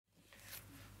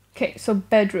Okay, so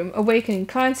bedroom. Awakening.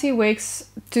 Clancy wakes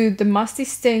to the musty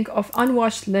stink of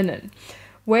unwashed linen.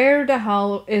 Where the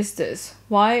hell is this?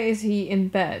 Why is he in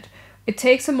bed? It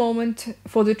takes a moment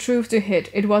for the truth to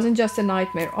hit. It wasn't just a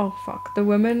nightmare. Oh, fuck. The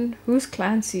woman... Who's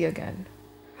Clancy again?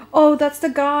 Oh, that's the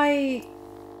guy...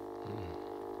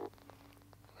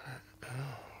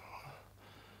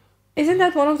 Isn't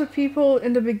that one of the people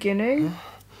in the beginning?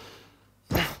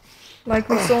 Like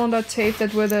we saw on that tape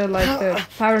that were the, like, the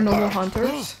paranormal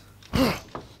hunters?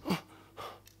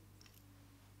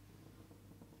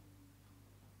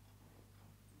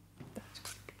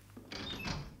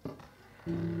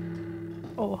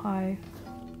 Oh, hi.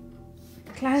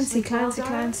 Clancy,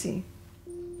 Clancy.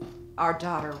 Our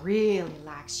daughter really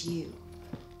likes you.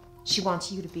 She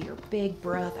wants you to be her big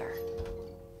brother.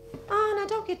 Oh, now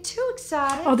don't get too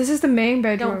excited. Oh, this is the main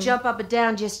bedroom. Don't jump up and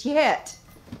down just yet.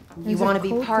 You want to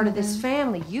be part of this there?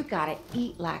 family, you gotta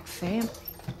eat like family.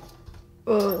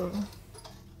 Ugh.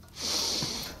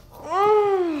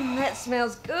 That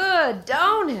smells good,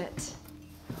 don't it?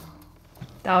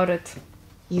 Doubt it.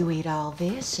 You eat all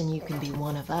this and you can be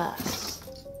one of us.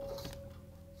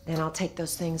 Then I'll take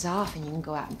those things off and you can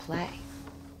go out and play.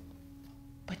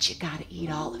 But you gotta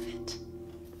eat all of it.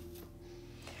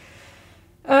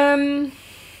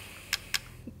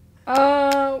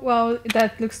 Well,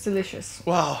 that looks delicious.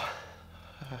 Wow.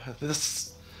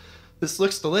 This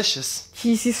looks delicious.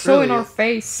 He's so Really, in our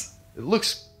face. It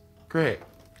looks great.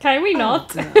 Can we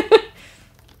not?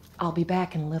 I'll be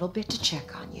back in a little bit to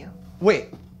check on you. Wait,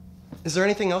 is there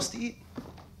anything else to eat?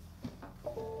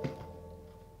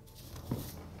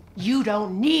 You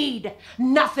don't need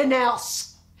nothing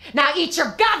else. Now eat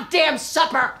your goddamn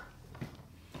supper!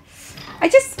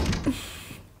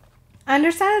 I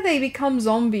understand that they become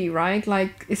zombie, right?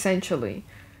 Like, essentially.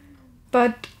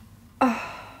 But...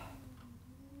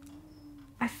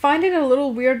 I find it a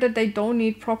little weird that they don't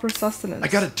need proper sustenance. I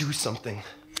gotta do something.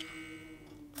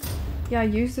 Yeah,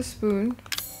 use the spoon.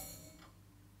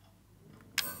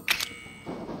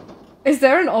 Is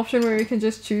there an option where you can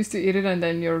just choose to eat it and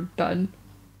then you're done?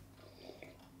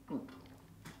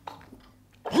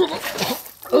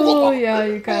 Oh, yeah,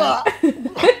 you can.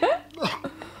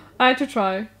 I had to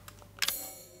try.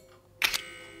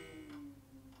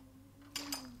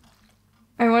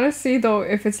 I want to see though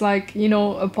if it's like, you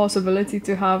know, a possibility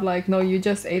to have like, no, you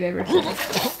just ate everything.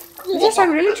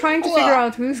 I'm really trying to figure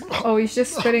out who's... Oh, he's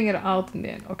just spitting it out in the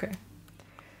end. Okay.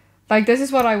 Like, this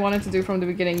is what I wanted to do from the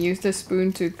beginning. Use the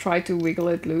spoon to try to wiggle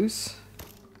it loose.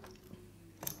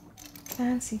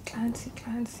 Clancy.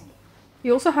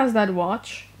 He also has that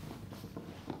watch.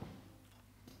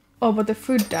 Oh, but the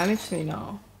food damaged me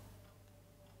now.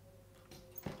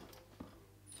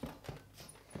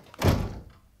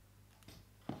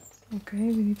 Okay,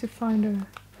 we need to find a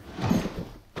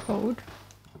code.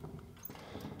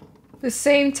 The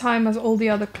same time as all the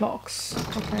other clocks.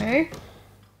 Okay.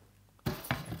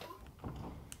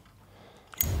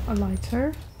 A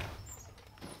lighter.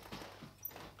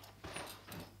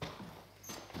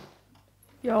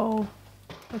 Yo,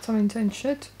 that's some intense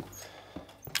shit.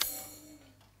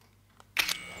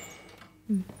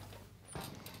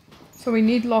 So we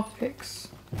need lockpicks.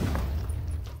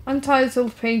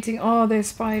 Untitled painting. Oh, there's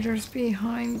spiders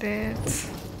behind it.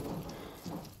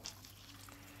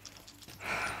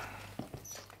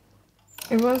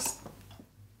 It was...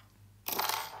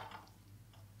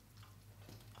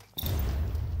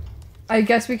 I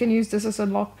guess we can use this as a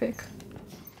lockpick.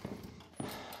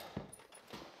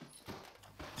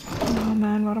 Oh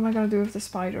man, what am I gonna do with the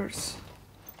spiders?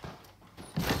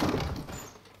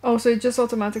 Oh, so it just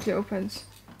automatically opens.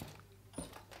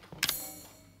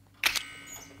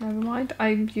 Never mind,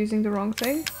 I'm using the wrong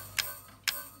thing.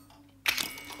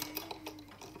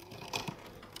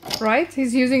 Right?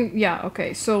 He's using... Yeah,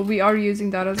 okay. So we are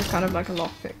using that as a kind of like a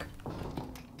lockpick.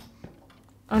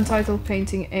 Untitled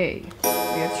painting A.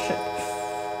 Weird shit.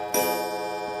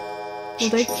 Will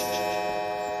they...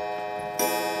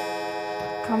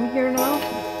 come here now?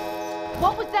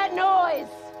 What was that noise?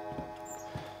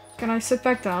 Can I sit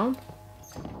back down?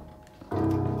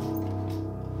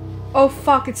 Oh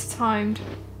fuck, it's timed.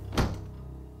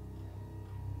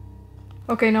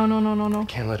 Okay, no.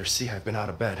 Can't let her see I've been out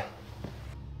of bed.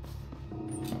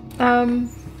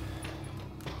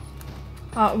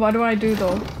 What do I do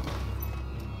though?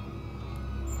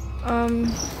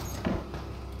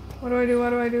 What do I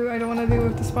do? I don't want to deal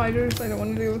with the spiders. I don't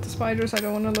want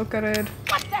to look at it.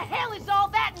 What the hell is all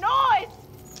that noise?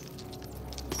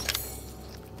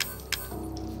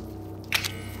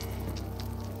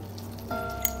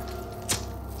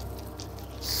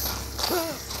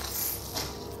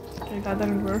 Okay, that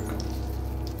didn't work.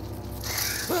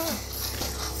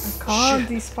 I can't, Shit.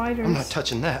 these spiders. I'm not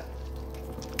touching that.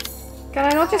 Can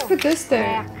I not just put this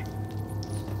there?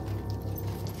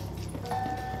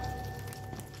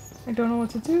 I don't know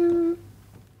what to do.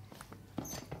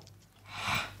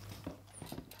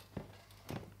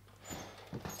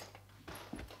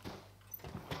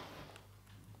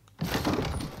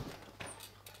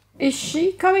 Is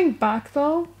she coming back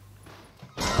though?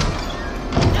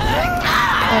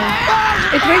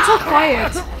 Oh. It went so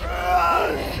quiet.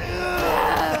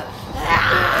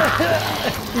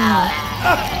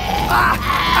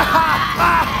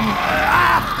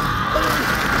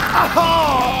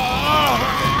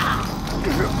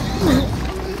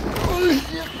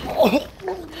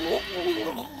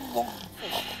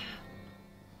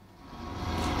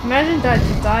 Imagine that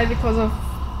you die because of,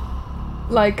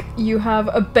 like, you have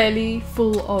a belly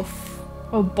full of,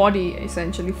 or body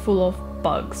essentially full of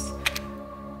bugs.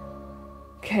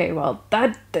 Okay, well,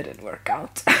 that didn't work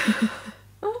out.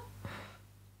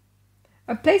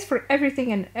 A place for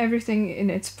everything and everything in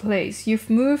its place. You've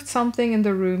moved something in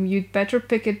the room. You'd better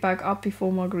pick it back up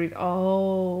before Marguerite.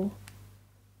 Oh.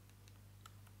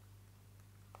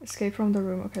 Escape from the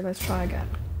room. Okay, let's try again.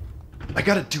 I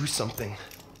gotta do something.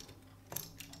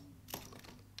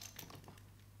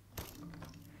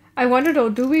 I wonder though,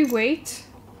 do we wait?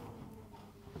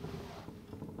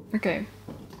 Okay.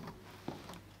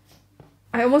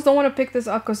 I almost don't want to pick this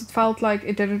up because it felt like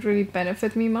it didn't really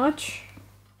benefit me much.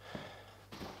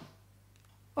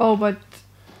 Oh, but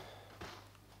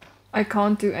I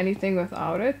can't do anything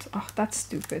without it. Oh, that's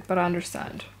stupid, but I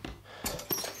understand.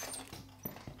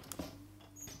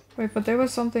 Wait, but there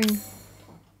was something...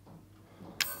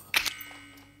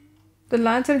 The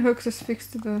lantern hook is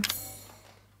fixed to the...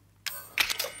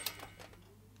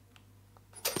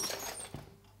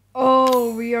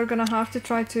 Oh, we are gonna have to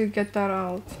try to get that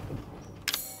out.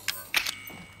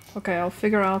 Okay, I'll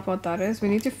figure out what that is. We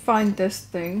need to find this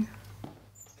thing.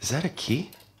 Is that a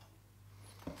key?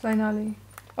 Finally.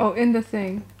 Oh, in the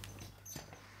thing.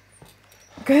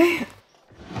 Okay.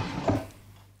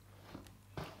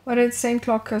 But it's same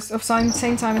clock as of same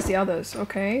time as the others.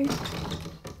 Okay.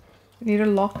 We need a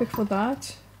lockpick for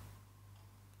that.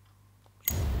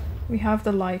 We have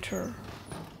the lighter.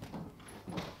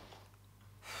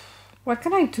 What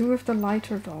can I do with the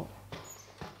lighter though?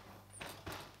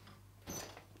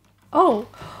 Oh!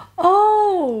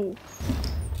 Oh!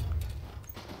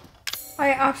 I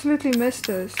absolutely missed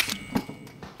this.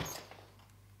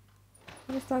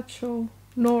 What does that show?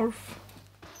 North.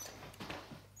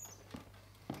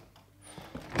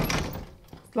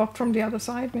 Locked from the other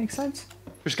side, makes sense.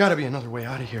 There's gotta be another way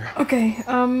out of here. Okay,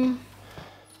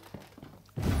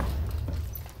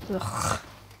 Ugh.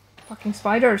 Fucking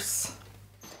spiders.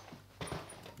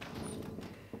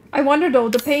 I wonder though,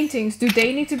 the paintings, do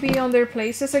they need to be on their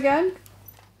places again?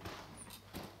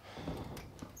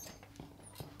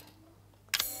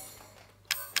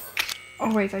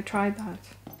 Oh wait, I tried that.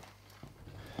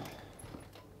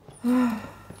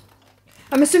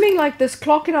 I'm assuming like this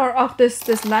clock in our,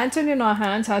 this lantern in our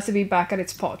hands has to be back at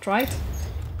its spot, right?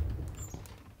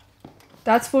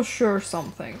 That's for sure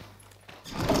something.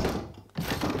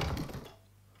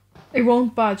 It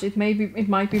won't budge, it might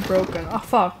be broken. Oh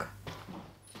fuck.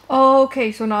 Oh,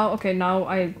 okay, so now, now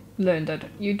I learned that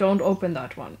you don't open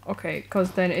that one. Okay,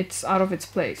 because then it's out of its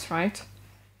place, right?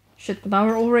 Shit, but now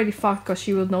we're already fucked because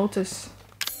she will notice.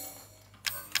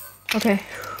 Okay.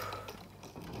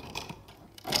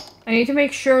 I need to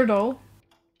make sure though.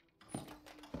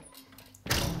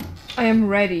 I am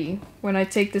ready when I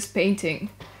take this painting.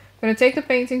 I'm gonna take the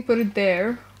painting, put it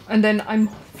there, and then I'm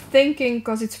thinking,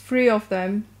 because it's 3 of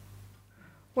them.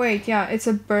 Wait, yeah, it's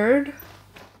a bird.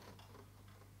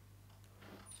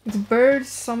 It's birds,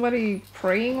 somebody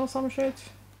praying or some shit?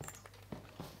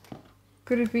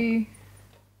 Could it be...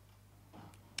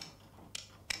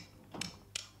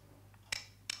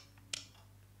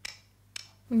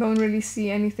 I don't really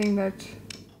see anything that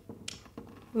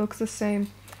looks the same.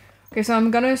 Okay, so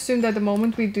I'm gonna assume that the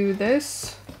moment we do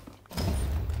this...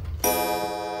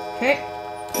 Okay,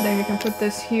 then we can put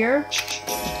this here.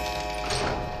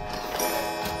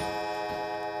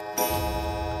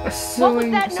 What was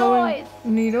that noise?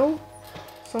 Needle.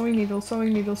 Sewing needle,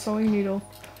 sewing needle, sewing needle.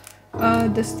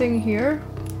 This thing here.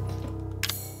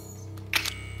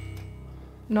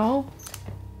 No?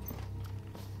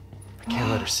 I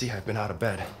can't let her see I've been out of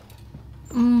bed.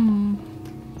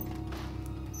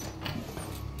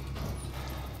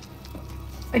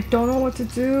 I don't know what to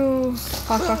do.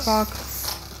 Fuck, fuck, fuck.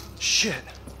 Shit.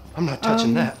 I'm not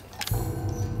touching that.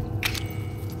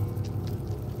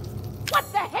 What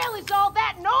the hell is all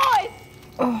that noise?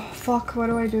 Oh, fuck, what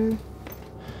do I do?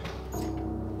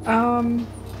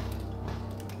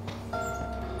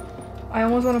 I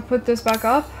almost want to put this back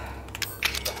up.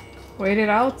 Wait it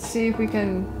out, see if we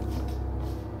can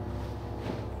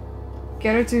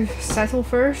get her to settle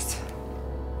first.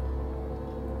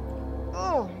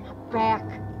 Oh, my back.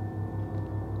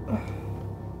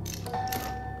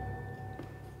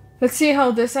 Let's see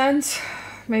how this ends.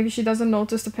 Maybe she doesn't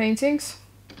notice the paintings.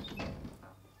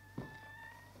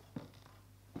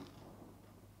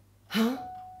 Huh?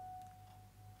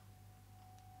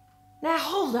 Now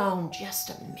hold on just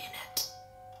a minute.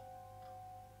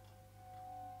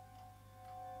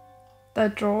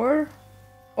 That drawer?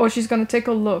 Oh, she's gonna take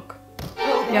a look.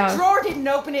 Oh, that Yeah. drawer didn't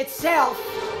open itself.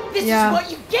 This Yeah. is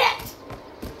what you get.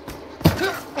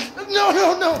 No,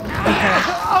 no, no.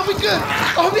 I'll be good.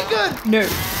 I'll be good. No.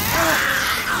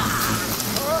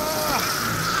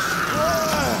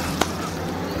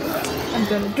 I'm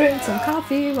gonna drink some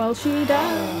coffee while she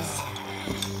does.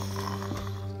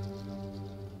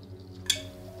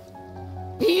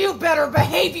 You better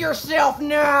behave yourself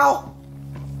now.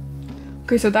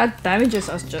 Okay, so that damages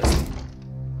us just.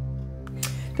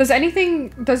 Does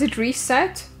it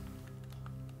reset?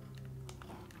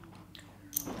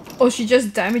 Or she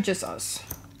just damages us?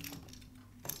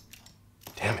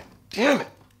 Damn it. Damn it.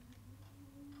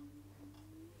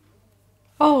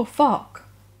 Oh, fuck.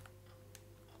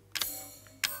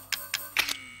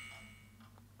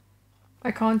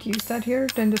 I can't use that here,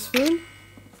 then the spoon.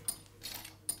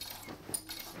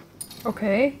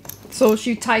 Okay, so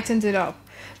she tightened it up.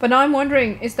 But now I'm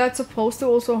wondering, is that supposed to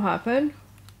also happen?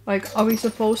 Like, are we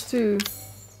supposed to...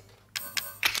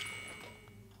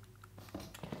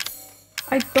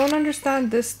 I don't understand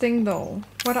this thing though.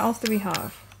 What else do we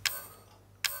have?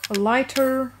 A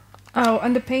lighter. Oh,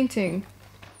 and the painting.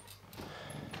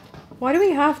 Why do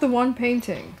we have the one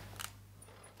painting?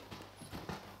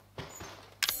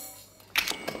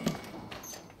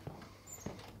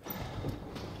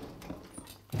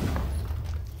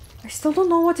 I still don't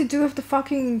know what to do with the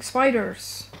fucking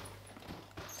spiders.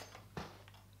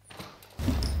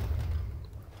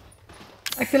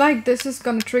 I feel like this is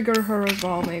gonna trigger her as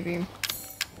well, maybe.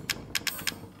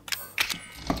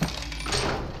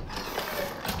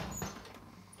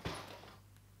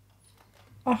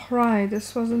 Oh, right,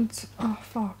 this wasn't... Oh,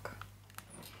 fuck.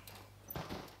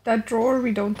 That drawer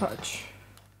we don't touch.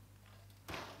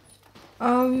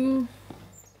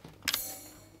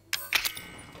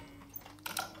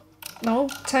 No,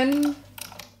 10,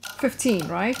 15,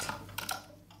 right?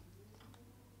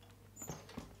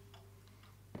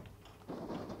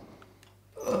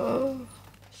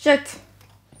 Shit.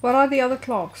 What are the other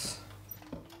clocks?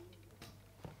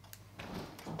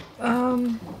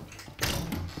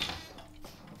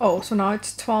 Oh, so now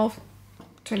it's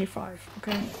 12:25.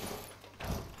 Okay.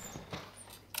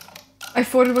 I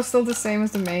thought it was still the same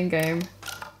as the main game.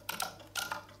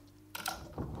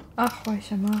 Ach,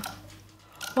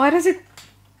 why does it...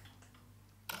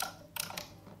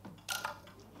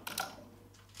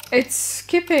 It's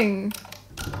skipping.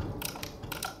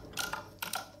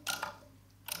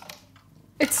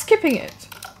 It's skipping it.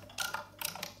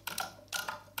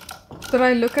 Did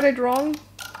I look at it wrong?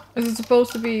 Is it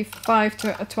supposed to be 5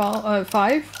 to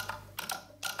 5?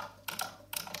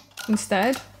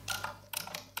 Instead?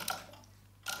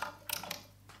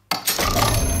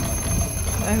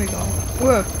 There we go.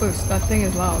 Whoa, boost. That thing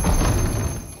is loud.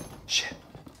 Shit.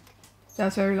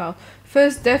 That's very loud.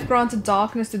 First, death granted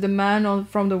darkness to the man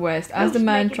from the west. As the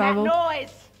man traveled...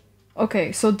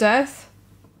 Okay, so death...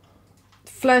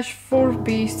 Flesh, 4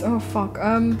 beast... Oh, fuck.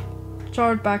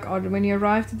 Charred black ardent. When he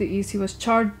arrived at the east, he was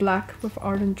charred black with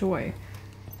ardent joy.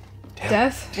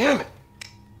 Death? Damn it.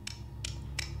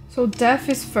 So death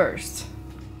is first.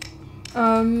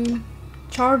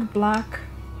 Charred black.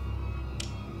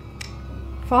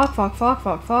 Fuck.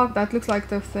 That looks like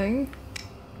the thing.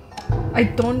 I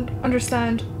don't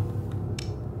understand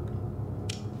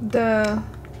the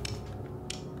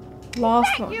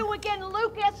last one. You again,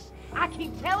 Lucas! I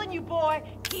keep telling you, boy,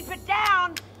 keep it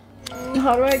down!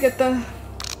 How do I get the...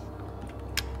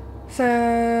 So,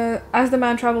 as the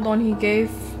man traveled on, he gave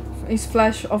his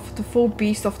flesh of the full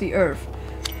beast of the earth.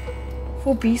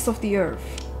 Full beast of the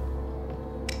earth.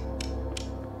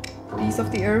 Beast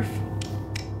of the earth.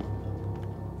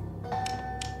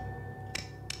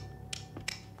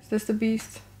 Is this the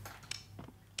beast?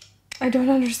 I don't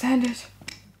understand it.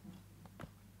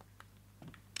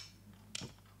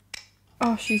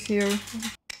 Oh, she's here.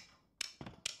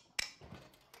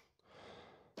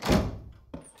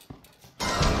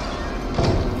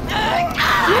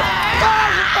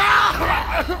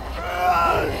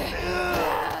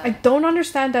 I don't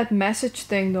understand that message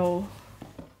thing though.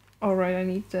 Alright, I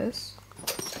need this.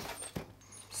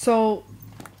 So,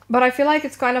 But I feel like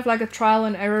it's kind of like a trial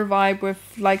and error vibe with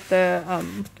like the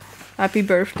happy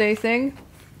birthday thing.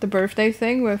 The birthday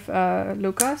thing with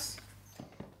Lucas.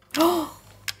 Oh,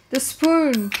 the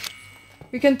spoon!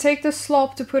 We can take the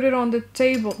slop to put it on the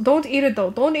table. Don't eat it though.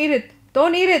 Don't eat it.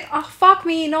 Don't eat it. Ah, fuck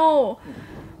me, no.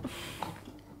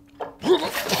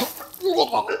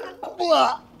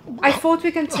 I thought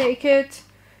we can take it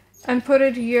and put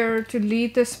it here to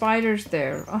lead the spiders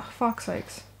there. Oh, fuck's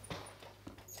sakes.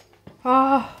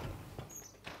 Ah.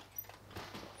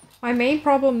 My main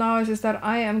problem now is that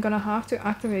I am gonna have to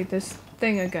activate this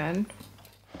thing again.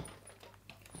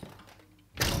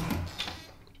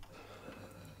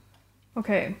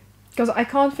 Okay. Because I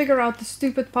can't figure out the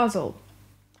stupid puzzle.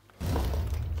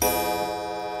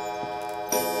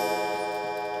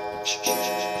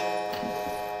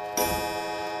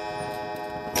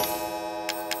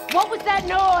 What was that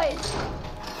noise?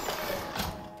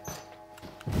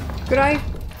 Could I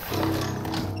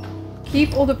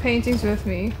keep all the paintings with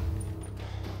me?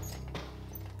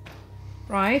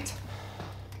 Right?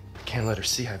 I can't let her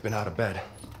see I've been out of bed.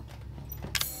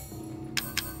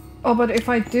 Oh, but if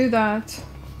I do that...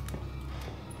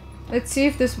 Let's see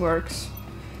if this works.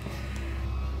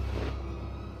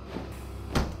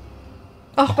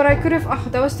 Oh, but I could have... Oh,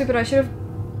 that was stupid. I should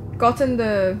have gotten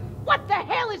the... What the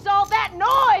hell is all that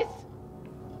noise?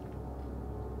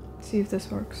 See if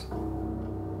this works.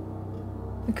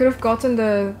 I could have gotten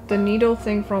the needle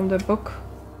thing from the book.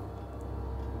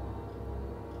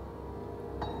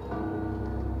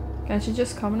 Can she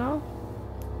just come now?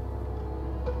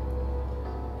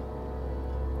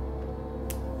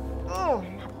 Oh,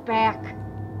 my back.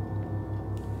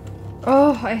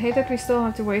 Oh, I hate that we still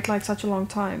have to wait like such a long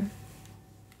time.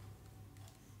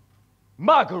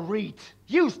 Marguerite,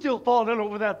 you still falling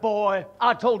over that boy?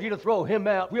 I told you to throw him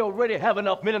out. We already have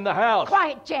enough men in the house.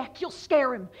 Quiet, Jack. You'll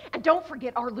scare him. And don't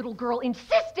forget our little girl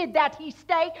insisted that he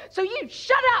stay, so you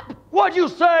shut up! What'd you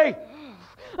say?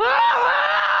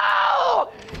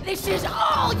 Oh! This is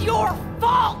all your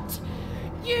fault!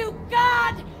 You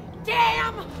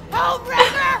goddamn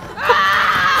homewrecker!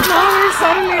 Now we're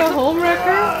suddenly a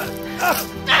homewrecker?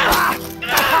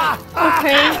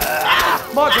 Okay.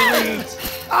 Marguerite!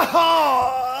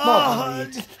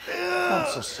 Marguerite! I'm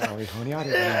so sorry, honey. I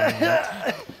didn't mean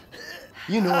that.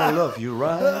 You know I love you,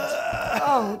 right?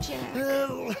 Oh, Jack.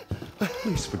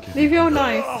 Please forgive Leave your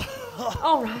knife.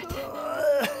 All right.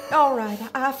 All right,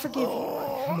 I forgive you.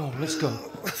 Come on, let's go.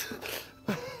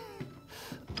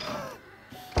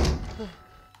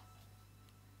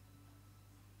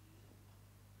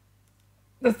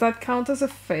 Does that count as a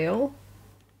fail?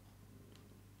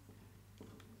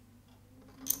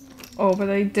 Oh, but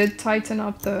they did tighten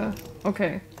up the...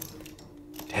 Okay.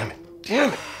 Damn it.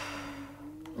 Damn it.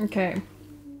 Okay.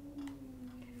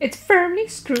 It's firmly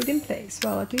screwed in place.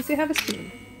 Well, at least we have a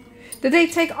spoon. Did they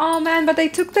take... Oh man, but they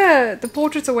took the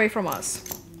portraits away from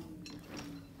us.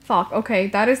 Fuck, okay,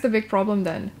 that is the big problem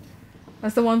then.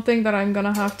 That's the one thing that I'm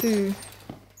gonna have to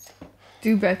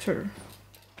do better.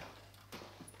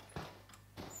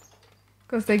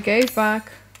 Because they gave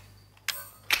back...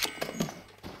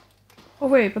 Oh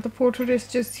wait, but the portrait is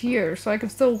just here, so I can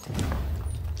still...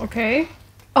 Okay.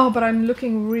 Oh, but I'm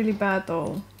looking really bad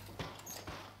though.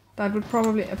 That would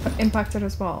probably impact it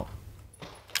as well.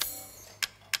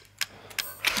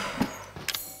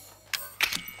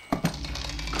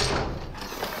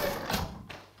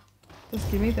 Just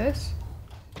give me this.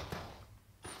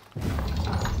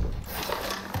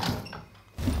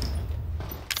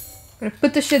 I'm gonna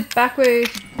put the shit back where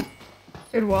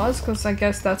it was, because I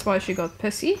guess that's why she got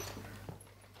pissy.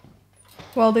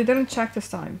 Well, they didn't check this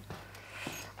time.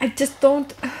 I just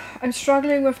don't... I'm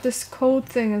struggling with this code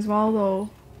thing as well, though.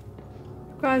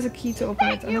 Who has a key to open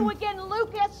it? Thank you again,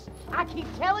 Lucas! I keep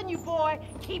telling you, boy,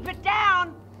 keep it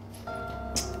down!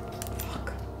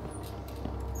 Fuck.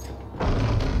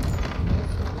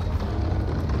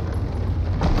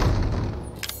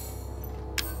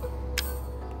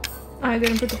 I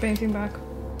didn't put the painting back.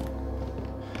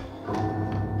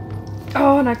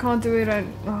 Oh, and I can't do it.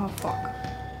 Oh, fuck.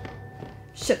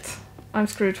 Shit. I'm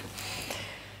screwed.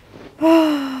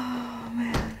 Oh,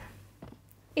 man.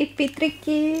 It'd be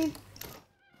tricky.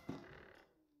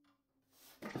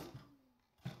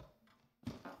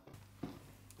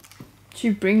 Should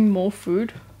you bring more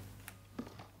food?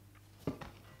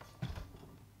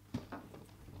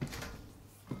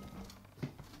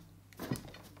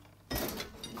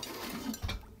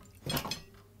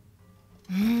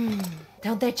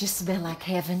 Don't that just smell like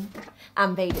heaven? I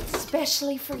made it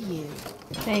specially for you.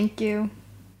 Thank you.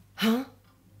 Huh?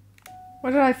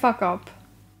 What did I fuck up?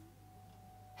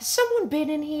 Has someone been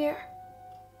in here?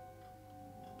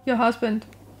 Your husband.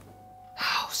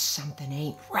 Oh, Something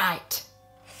ain't right.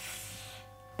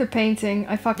 The painting.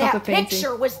 I fucked up the That painting.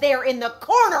 picture was there in the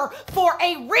corner for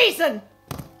a reason.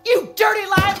 You dirty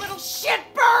lying little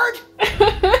shitbird!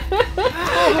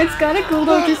 It's kind of cool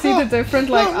though to see the different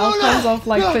like outcomes of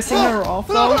like pissing her off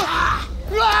though. Jesus,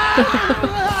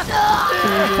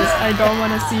 I don't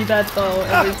want to see that though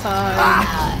every time.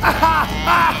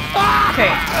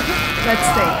 Okay, let's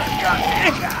stay.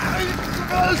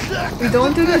 We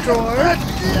don't do the drawer.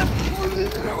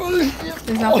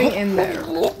 There's nothing in there.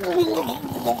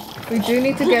 We do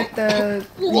need to get the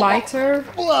lighter.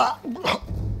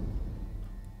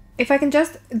 If I can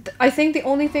just... I think the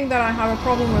only thing that I have a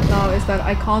problem with now is that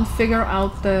I can't figure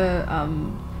out the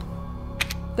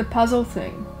puzzle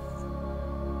thing.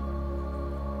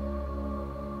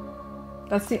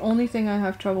 That's the only thing I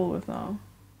have trouble with now.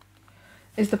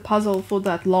 Is the puzzle for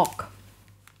that lock.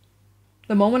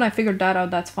 The moment I figured that out,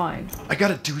 that's fine. I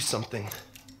gotta do something.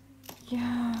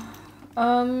 Yeah.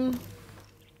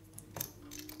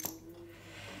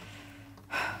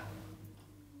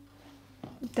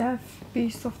 Death,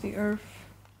 beast of the earth.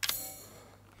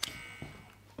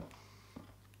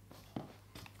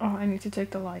 Oh, I need to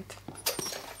take the light.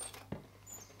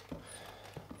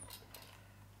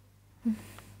 Okay,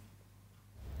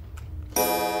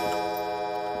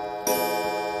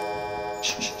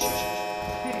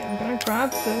 I'm gonna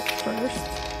grab this first.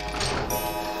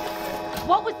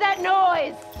 What was that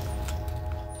noise?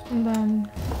 And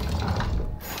then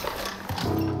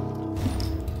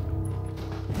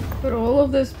put all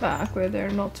of this back where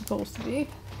they're not supposed to be.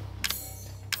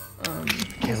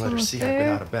 Can't let her see I've been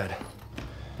out of bed.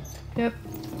 Yep.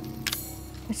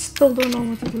 I still don't know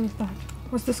what to do with that.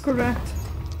 Was this correct?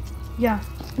 Yeah.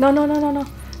 No. Not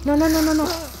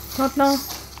now.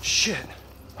 Shit.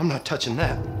 I'm not touching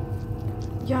that.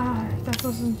 Yeah, that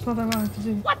wasn't what I wanted to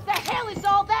do. What the hell is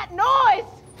all that noise?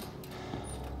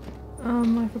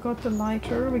 I forgot the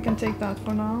lighter. We can take that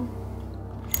for now.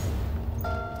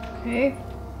 Okay.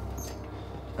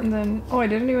 And then... Oh, I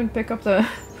didn't even pick up the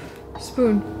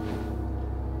spoon.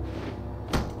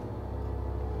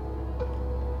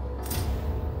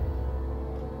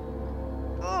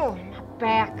 Oh, my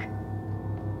back.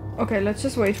 Okay, let's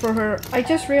just wait for her. I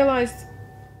just realized...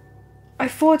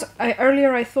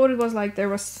 Earlier I thought it was like there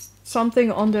was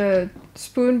something on the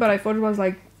spoon, but I thought it was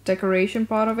like decoration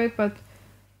part of it, but...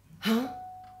 Huh?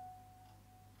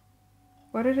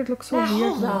 Why did it look so Now, weird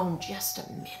hold now? on just a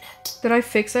minute. Did I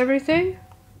fix everything?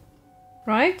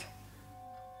 Right?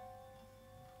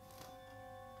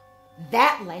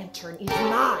 That lantern is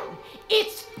mine.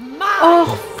 It's mine.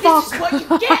 Oh, This is what you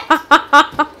get.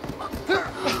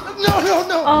 No.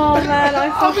 Oh man, I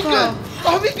I'll be fucked good. up.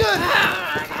 I'll be good.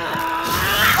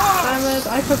 Damn it,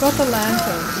 I forgot the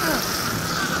lantern.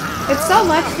 It's so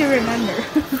much to remember.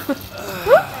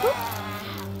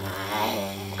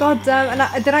 God damn,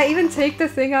 and did I even take the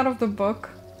thing out of the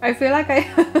book? I feel like I...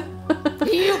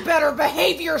 You better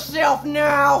behave yourself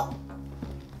now.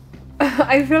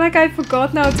 I feel like I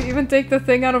forgot now to even take the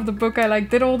thing out of the book. I like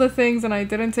did all the things and I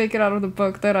didn't take it out of the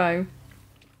book, did I?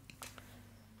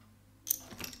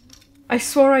 I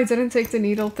swore I didn't take the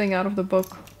needle thing out of the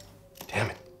book.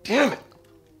 Damn it.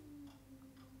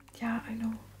 Yeah, I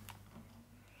know.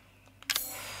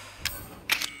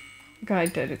 Okay, I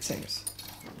did, it seems.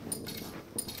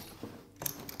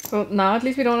 Well, now at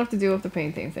least we don't have to deal with the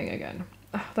painting thing again.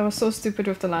 Ugh, that was so stupid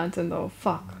with the lantern though,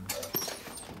 fuck.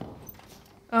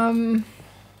 We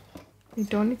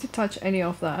don't need to touch any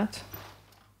of that.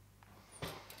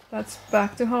 That's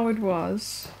back to how it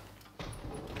was.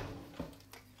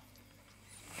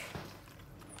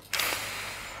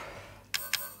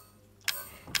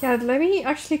 Yeah, let me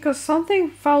actually, because something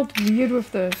felt weird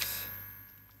with this.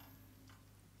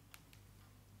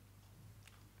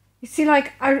 You see,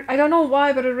 like, I don't know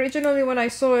why, but originally when I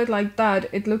saw it like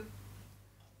that, it looked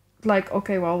like,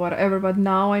 okay, well, whatever, but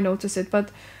now I notice it.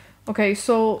 But, okay,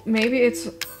 so maybe it's...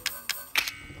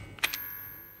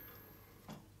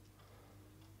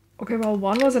 Okay, well,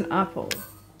 one was an apple.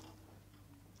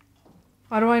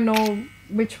 How do I know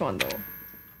which one, though?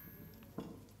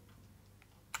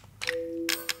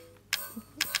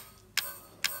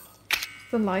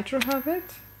 Does the lighter have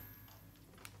it?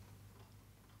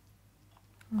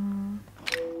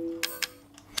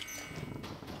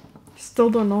 Still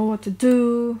don't know what to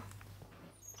do.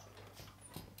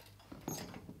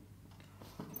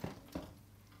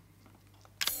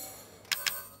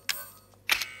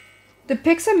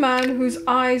 Depicts a man whose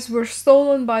eyes were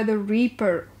stolen by the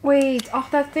Reaper. Wait, oh,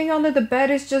 that thing under the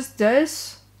bed is just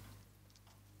this?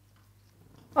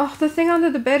 Oh, the thing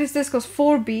under the bed is this because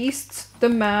 4 beasts, the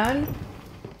man.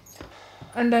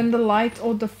 And then the light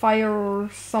or the fire or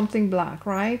something black,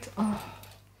 right? Oh.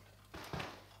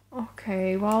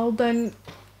 Okay, well then...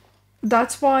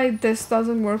 That's why this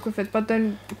doesn't work with it, but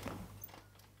then...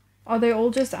 Are they all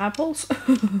just apples?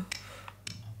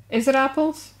 Is it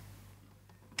apples?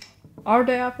 Are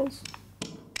they apples?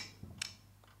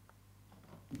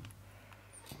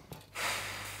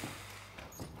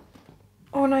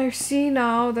 Oh, and I see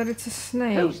now that it's a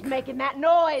snake. Who's making that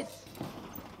noise?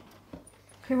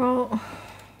 Okay, well...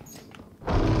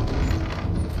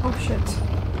 Oh shit.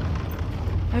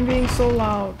 I'm being so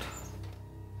loud.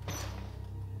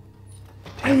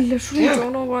 I literally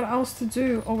don't know what else to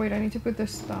do. Oh wait, I need to put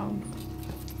this down.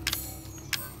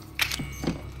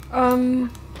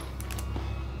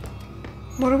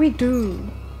 What do we do?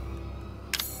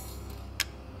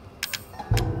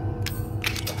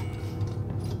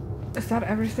 Is that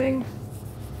everything?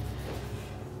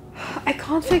 I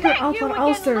can't figure out what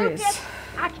else there is.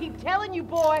 I keep telling you,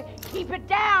 boy, keep it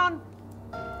down.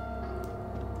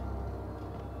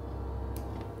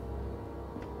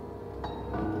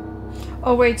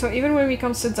 Oh wait, so even when we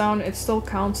come sit down, it still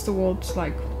counts towards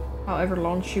like however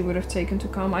long she would have taken to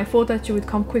come. I thought that she would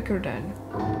come quicker then.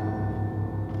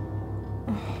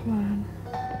 Oh man.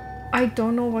 I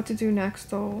don't know what to do next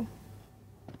though.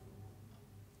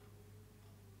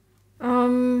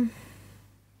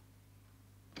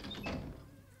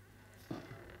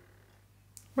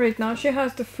 Wait, now she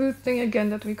has the food thing again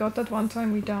that we got that one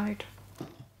time we died.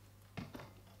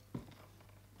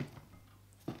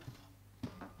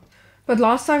 But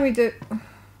last time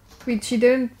she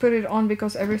didn't put it on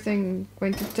because everything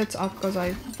went to tits up because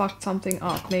I fucked something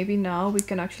up. Maybe now we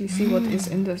can actually see what is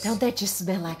in this. Don't that just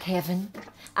smell like heaven?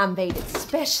 I made it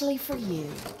specially for you.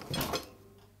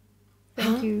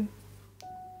 Thank you.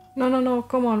 No,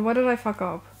 come on, what did I fuck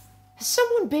up? Has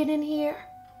someone been in here?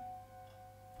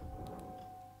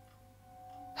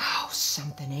 Oh,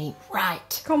 something ain't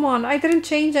right. Come on, I didn't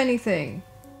change anything.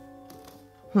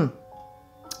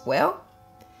 Well,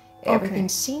 everything Okay.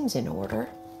 seems in order.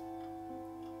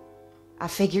 I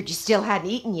figured you still hadn't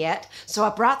eaten yet, so I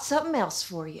brought something else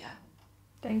for you.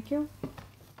 Thank you.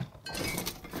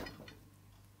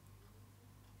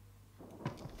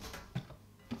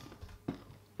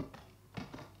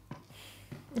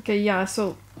 Okay, yeah,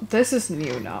 so this is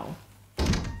new now.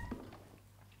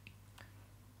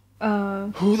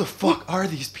 Who the fuck are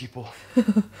these people?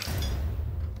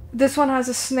 This one has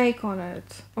a snake on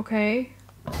it, okay?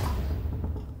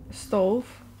 Stove.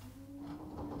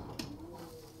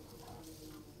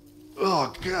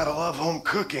 Oh god, I love home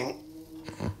cooking.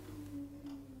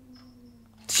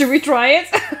 Should we try it?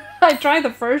 I tried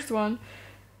the first one.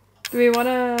 Do we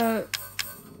wanna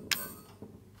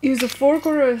use a fork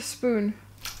or a spoon?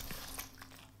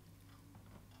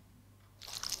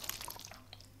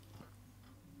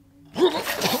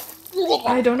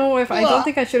 I don't know if I don't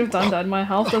think I should have done that. My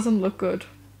health doesn't look good.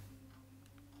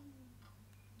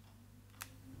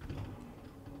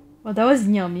 Well, that was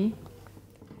yummy.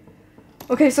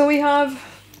 Okay, so we have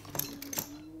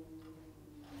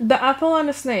the apple and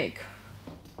a snake.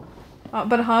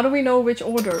 But how do we know which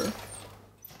order?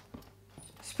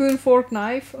 Spoon, fork,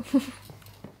 knife?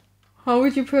 How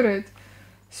would you put it?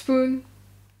 Spoon,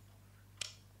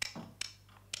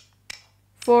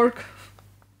 fork,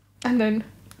 and then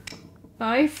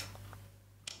knife?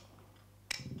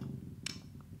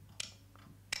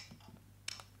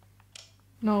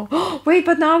 No. Wait,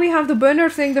 but now we have the burner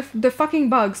thing, the fucking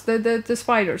bugs, the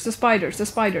spiders.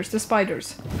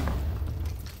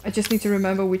 I just need to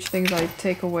remember which things I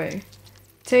take away.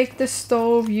 Take the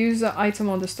stove, use the item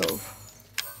on the stove.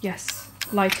 Yes,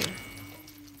 lighter.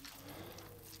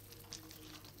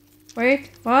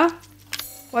 Wait, what?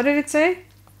 What did it say?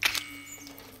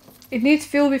 It needs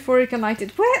fuel before you can light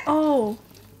it. Where? Oh!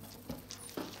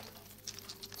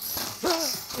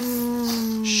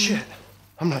 Shit,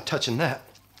 I'm not touching that.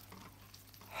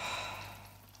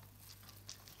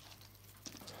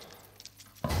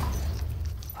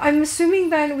 I'm assuming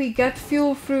then we get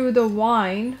fuel through the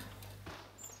wine.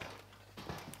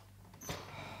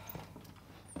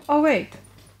 Oh wait.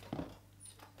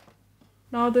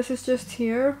 No, this is just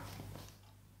here.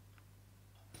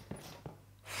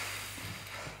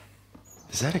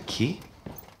 Is that a key?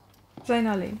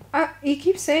 Zainali. He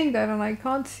keeps saying that and I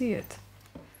can't see it.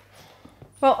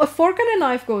 Well, a fork and a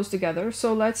knife goes together,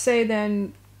 so let's say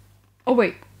then... Oh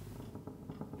wait.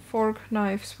 Fork,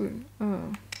 knife, spoon.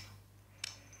 Oh.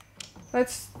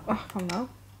 Let's... Oh, come now.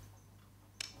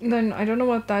 Then I don't know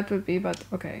what that would be, but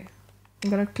okay. I'm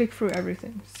gonna click through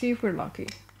everything. See if we're lucky.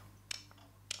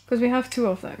 Because we have 2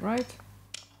 of them, right?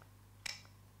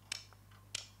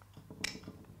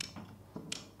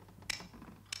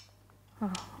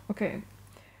 Oh, okay.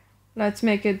 Let's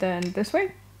make it then this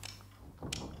way.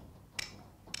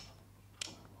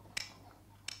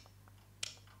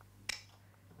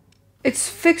 It's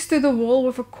fixed to the wall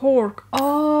with a cork.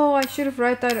 Oh, I should have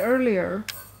read that earlier.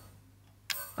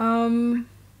 Can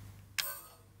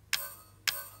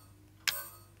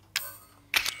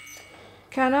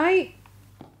I?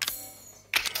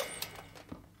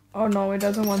 Oh no, it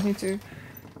doesn't want me to.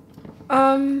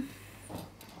 Can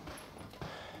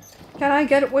I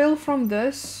get oil from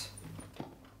this?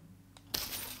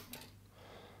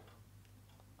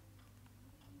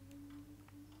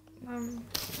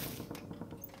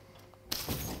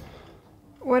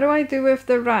 What do I do with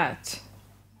the rat?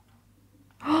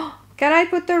 Can I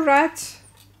put the rat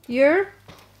here?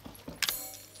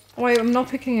 Wait, I'm not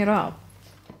picking it up.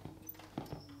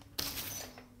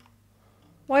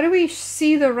 Why do we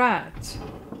see the rat?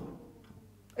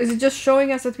 Is it just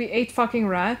showing us that we ate fucking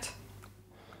rat?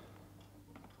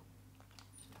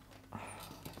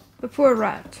 The poor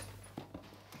rat.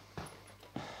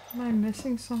 Am I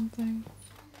missing something?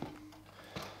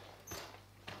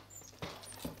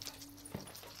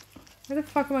 Where the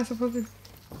fuck am I supposed to...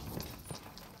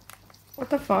 What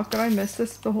the fuck? Did I miss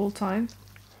this the whole time?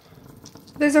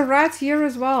 There's a rat here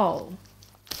as well.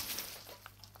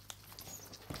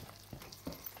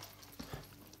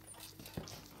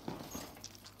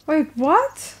 Wait,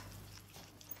 what?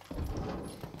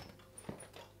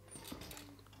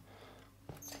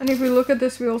 And if we look at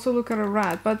this, we also look at a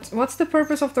rat. But what's the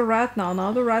purpose of the rat now?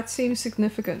 Now the rat seems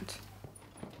significant.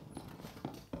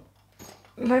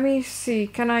 Let me see,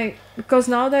 can I... Because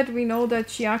now that we know that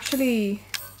she actually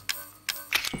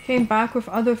came back with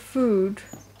other food,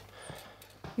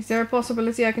 is there a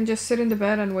possibility I can just sit in the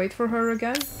bed and wait for her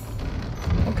again?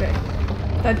 Okay.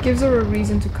 That gives her a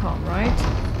reason to come,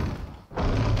 right?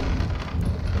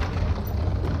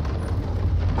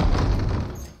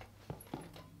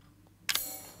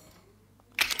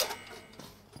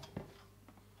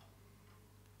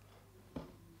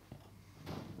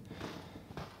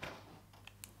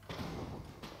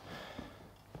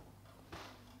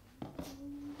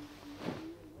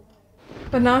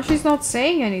 But now she's not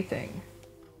saying anything.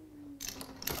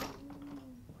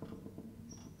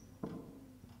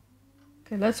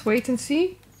 Okay, let's wait and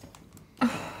see.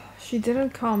 She didn't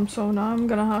come, so now I'm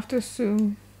gonna have to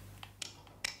assume.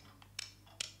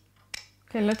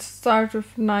 Okay, let's start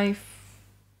with knife.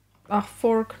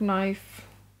 Fork, knife.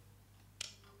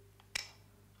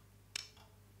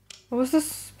 What was the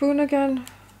spoon again?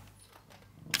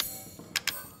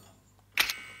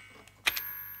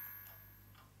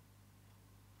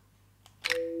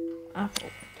 Apple.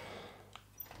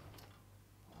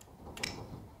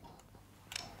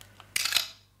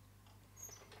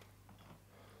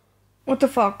 What the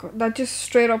fuck? That just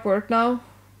straight up worked now?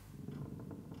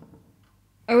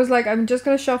 I was like, I'm just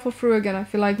gonna shuffle through again. I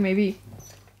feel like maybe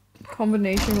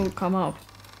combination will come up.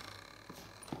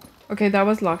 Okay, that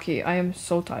was lucky. I am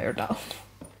so tired now.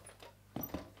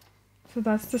 So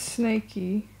that's the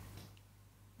snaky.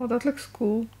 Oh, that looks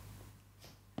cool.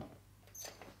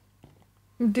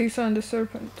 Medusa and the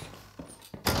serpent.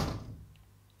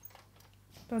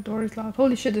 That door is loud.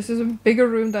 Holy shit, this is a bigger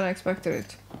room than I expected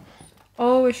it.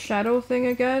 Oh, a shadow thing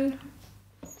again?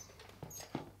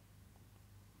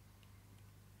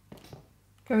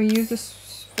 Can we use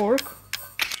this fork?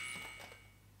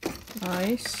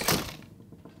 Nice.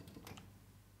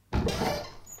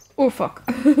 Oh, fuck.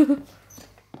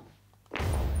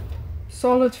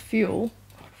 Solid fuel.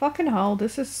 Fucking hell,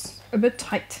 this is a bit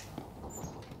tight.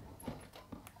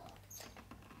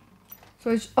 So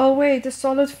it's, oh wait, the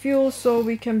solid fuel so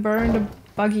we can burn the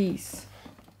buggies.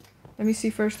 Let me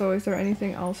see first though, is there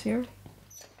anything else here?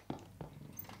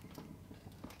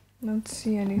 Don't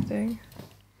see anything.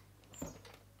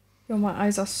 Yo, my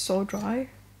eyes are so dry.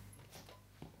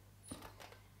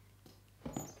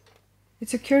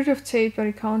 It's a curative tape but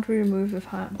it can't be removed with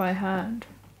by hand.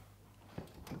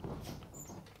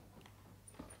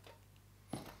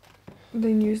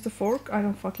 Then use the fork? I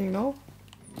don't fucking know.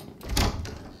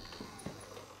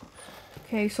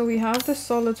 Okay, so we have the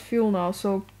solid fuel now,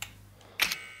 so...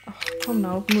 Oh, come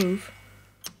now, move.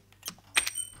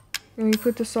 Then we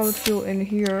put the solid fuel in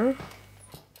here.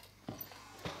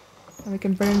 And we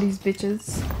can burn these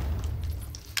bitches.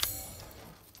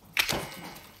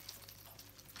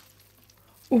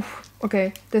 Oof,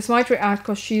 okay. This might react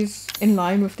because she's in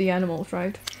line with the animals,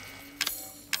 right?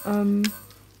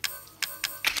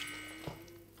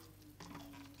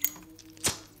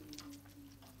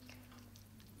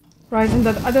 Right, and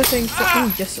that other thing...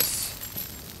 Oh, Jesus.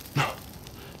 No.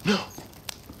 No.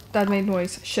 That made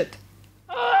noise. Shit.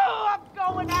 Oh, I'm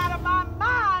going out of my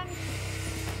mind.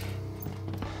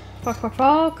 Fuck, fuck,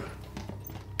 fuck.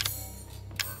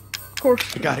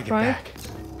 Course, I gotta get right? back.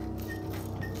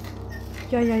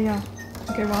 Yeah.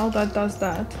 Okay, well, that does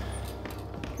that.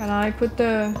 Can I put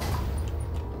the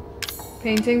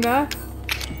painting back?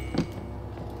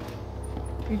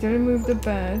 We didn't move the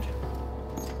bed.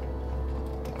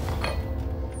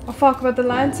 Oh fuck, about the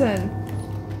lantern.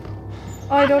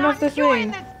 Oh, I don't have the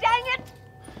thing. This, dang it!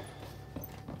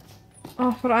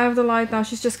 Oh, but I have the light now.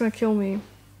 She's just gonna kill me.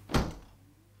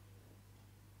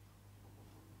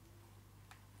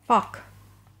 Fuck.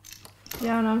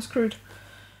 Yeah, now I'm screwed.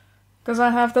 Because I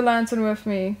have the lantern with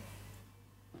me.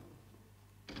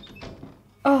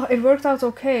 Oh, it worked out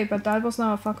okay, but that was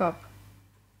now a fuck up.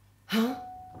 Huh?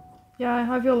 Yeah, I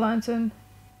have your lantern.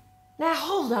 Now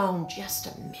hold on just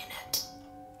a minute.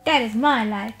 That is my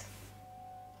light.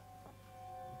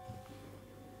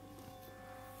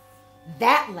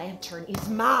 That lantern is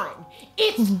mine.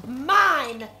 It's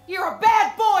mine. You're a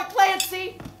bad boy,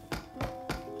 Clancy.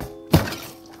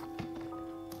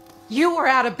 You were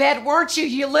out of bed, weren't you,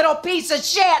 you little piece of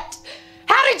shit?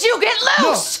 How did you get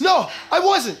loose? No, I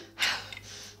wasn't.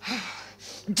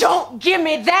 Don't give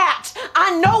me that.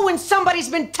 I know when somebody's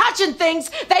been touching things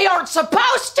they aren't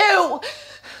supposed to.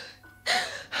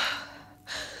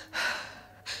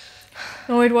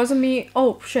 No, it wasn't me.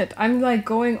 Oh shit, I'm like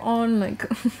going on like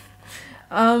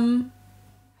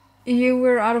you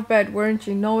were out of bed, weren't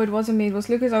you? No, it wasn't me, it was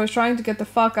Lucas. I was trying to get the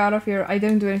fuck out of here. I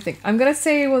didn't do anything. I'm gonna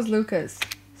say it was Lucas.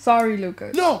 Sorry,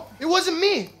 Lucas. No, it wasn't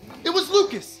me. It was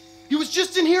Lucas. He was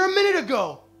just in here a minute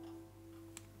ago.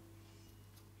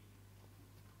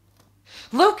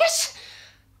 Lucas?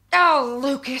 Oh,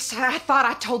 Lucas, I thought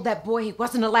I told that boy he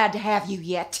wasn't allowed to have you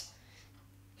yet.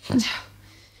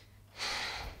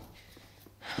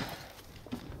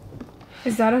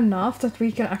 Is that enough that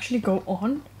we can actually go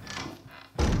on?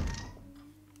 I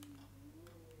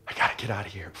gotta get out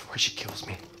of here before she kills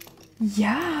me.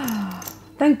 Yeah.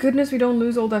 Thank goodness we don't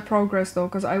lose all that progress though,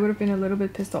 because I would have been a little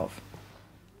bit pissed off.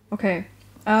 Okay.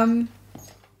 Open.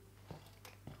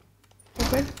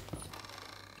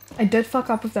 I did fuck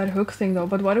up with that hook thing though,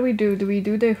 but what do we do? Do we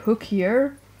do the hook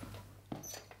here?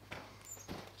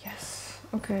 Yes.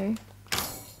 Okay.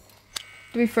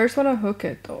 Do we first want to hook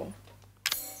it though?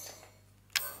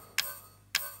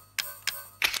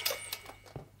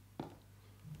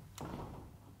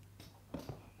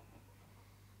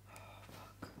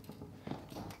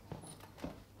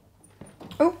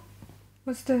 Oh,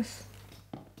 what's this?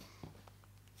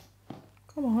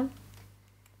 Come on.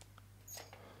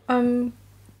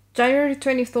 January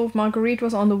 24th, Marguerite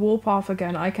was on the warpath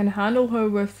again. I can handle her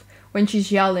with when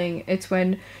she's yelling. It's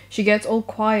when she gets all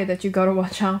quiet that you gotta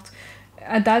watch out.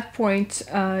 At that point,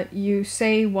 you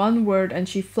say one word and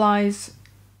she flies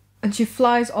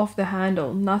off the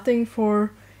handle. Nothing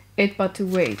for it but to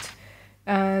wait.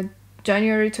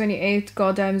 January 28th,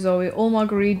 goddamn Zoe. All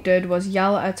Marguerite did was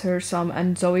yell at her some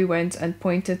and Zoe went and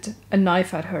pointed a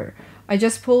knife at her. I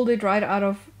just pulled it right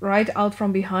out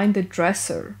from behind the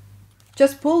dresser.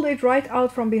 Just pulled it right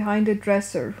out from behind the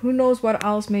dresser. Who knows what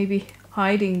else may be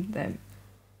hiding them?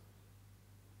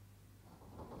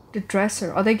 The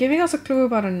dresser. Are they giving us a clue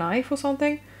about a knife or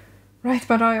something? Right,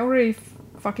 but I already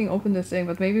fucking opened the thing,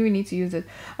 but maybe we need to use it.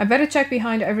 I better check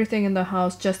behind everything in the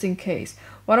house just in case.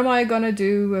 What am I gonna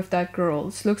do with that girl?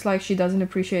 It looks like she doesn't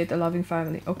appreciate a loving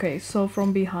family. Okay, so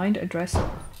from behind a dresser.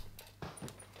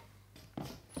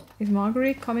 Is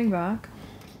Marguerite coming back?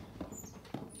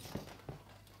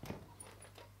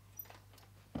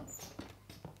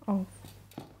 Oh.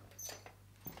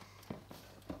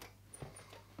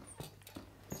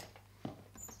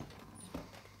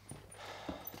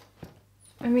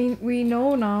 I mean, we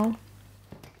know now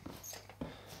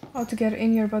how to get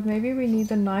in here, but maybe we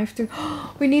need a knife to...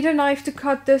 we need a knife to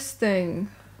cut this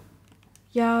thing.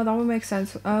 Yeah, that would make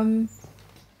sense.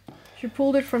 She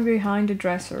pulled it from behind the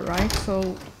dresser, right?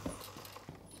 So...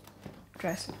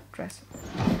 Dresser.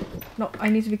 No, I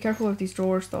need to be careful with these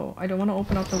drawers though. I don't want to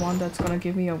open up the one that's gonna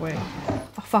give me away.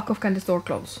 Oh, fuck off, can this door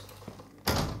close?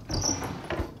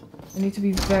 I need to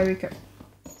be very careful.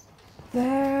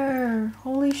 There!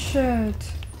 Holy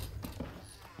shit!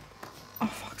 Oh,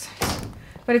 fuck's sake.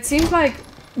 But it seems like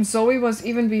Zoe was,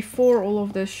 even before all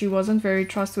of this, she wasn't very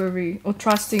trustworthy or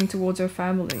trusting towards her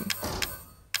family.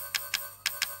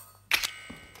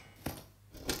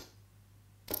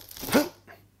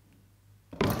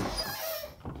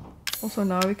 Also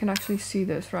now we can actually see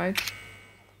this, right?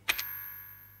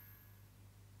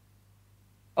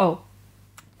 Oh.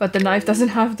 But the knife doesn't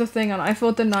have the thing, and I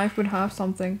thought the knife would have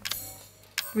something.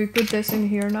 Do we put this in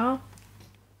here now?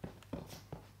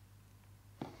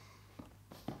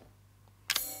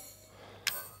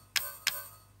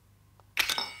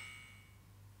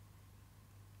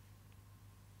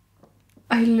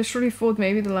 I literally thought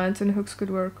maybe the lantern hooks could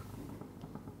work.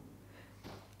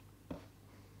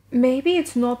 Maybe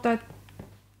it's not that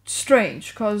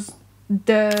strange, because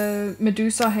the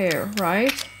Medusa hair,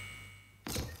 right?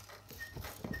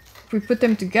 If we put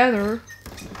them together...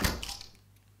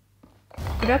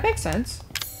 Would that make sense?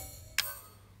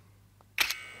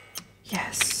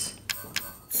 Yes.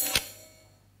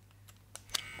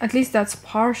 At least that's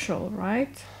partial,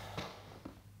 right?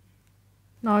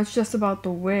 Now it's just about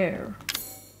the where.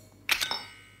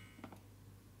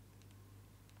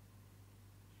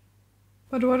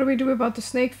 But what do we do about the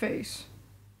snake face?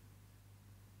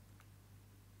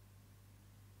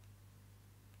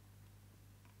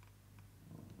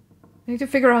 I need to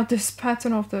figure out this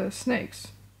pattern of the snakes.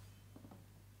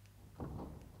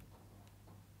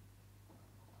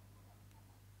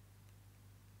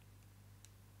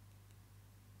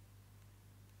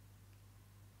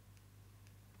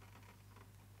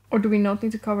 Or do we not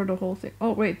need to cover the whole thing?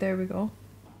 Oh wait, there we go.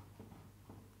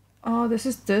 Oh, this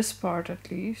is this part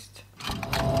at least.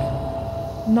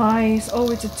 Nice. Oh,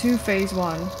 it's a two-phase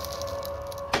one.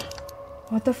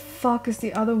 What the fuck is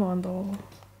the other one though?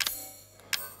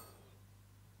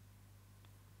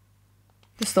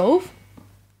 The stove?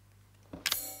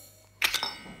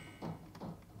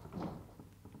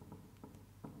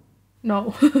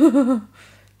 No.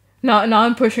 Now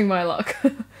I'm pushing my luck.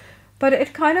 But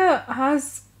it kind of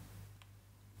has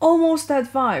almost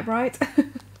that vibe, right?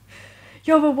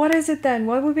 Yo, but what is it then?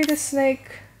 What would be the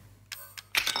snake?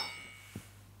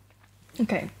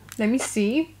 Okay, let me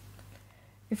see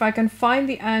if I can find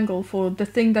the angle for the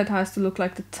thing that has to look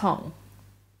like the tongue.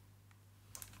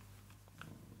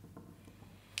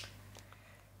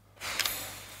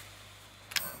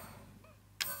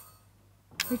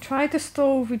 We tried the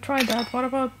stove, we tried that. What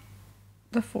about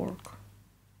the fork?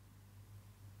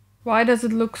 Why does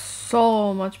it look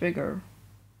so much bigger?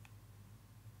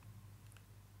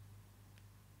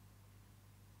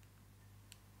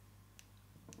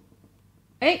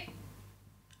 Hey!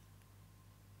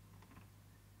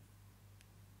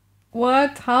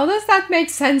 What? How does that make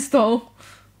sense though?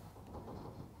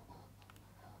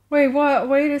 Wait, what?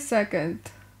 Wait a second.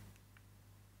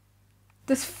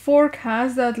 This fork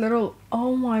has that little...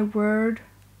 Oh my word.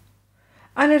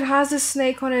 And it has a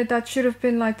snake on it that should have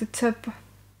been like the tip.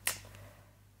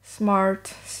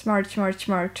 Smart. Smart, smart,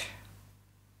 smart.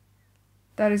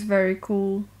 That is very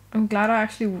cool. I'm glad I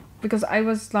actually... Because I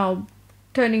was now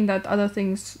turning that other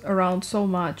things around so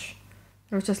much.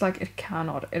 It was just like, it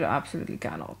cannot. It absolutely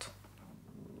cannot.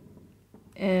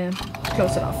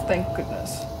 Close enough, thank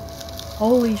goodness.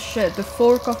 Holy shit, the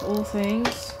fork of all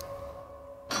things.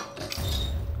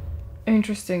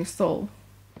 Interesting, stole.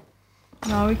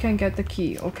 Now we can get the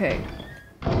key, okay.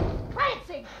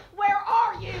 Clancy, where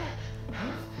are you?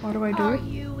 What do I do? Are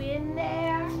you in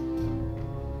there?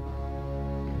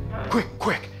 Quick,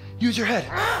 quick! Use your head!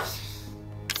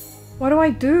 What do I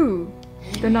do?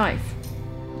 The knife.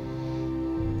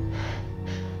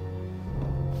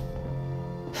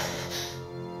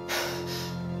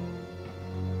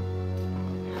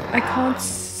 I can't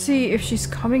see if she's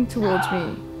coming towards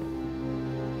me.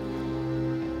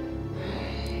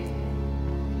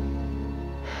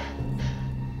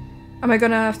 Am I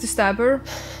gonna have to stab her?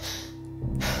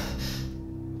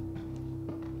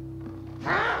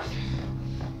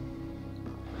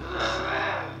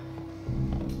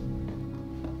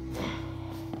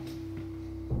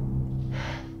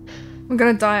 I'm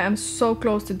gonna die, I'm so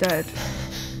close to dead.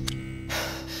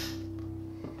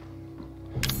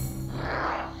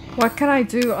 What can I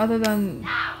do other than...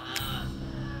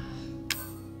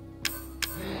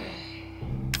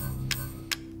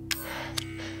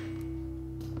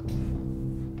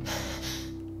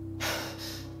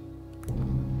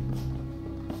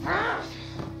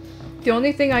 The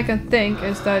only thing I can think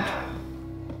is that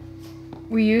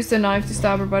we use the knife to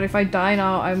stab her, but if I die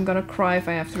now, I'm gonna cry if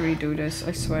I have to redo this,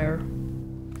 I swear.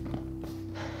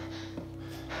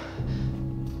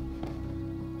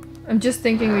 I'm just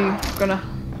thinking we're gonna...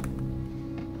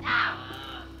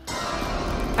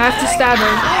 I have to stab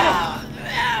her.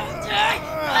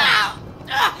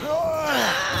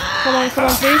 Come on,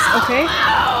 please. Okay.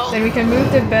 Then we can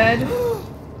move the bed.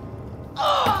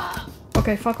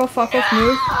 Okay, fuck off, move.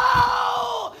 Quickly.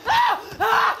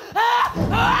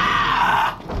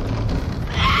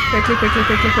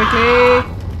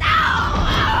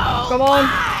 Come on.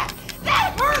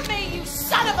 That hurt me, you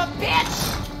son of a bitch!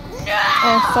 No!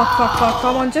 Oh, fuck.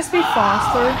 Come on, just be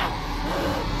faster.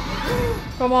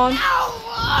 Come on.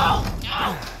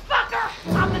 Fucker!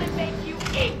 I'm gonna make you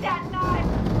eat that knife!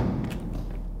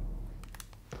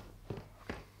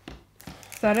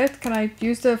 Is that it? Can I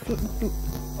use the...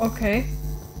 Okay.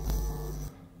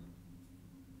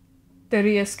 Did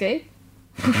he escape?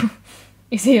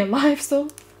 Is he alive still?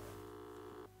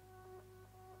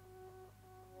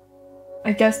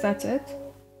 I guess that's it.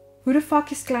 Who the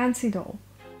fuck is Clancy though?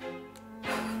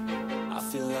 I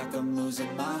feel like I'm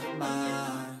losing my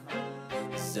mind.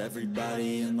 Is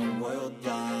everybody in the world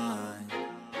blind?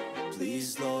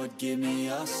 Please, Lord, give me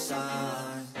a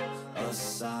sign, a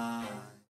sign.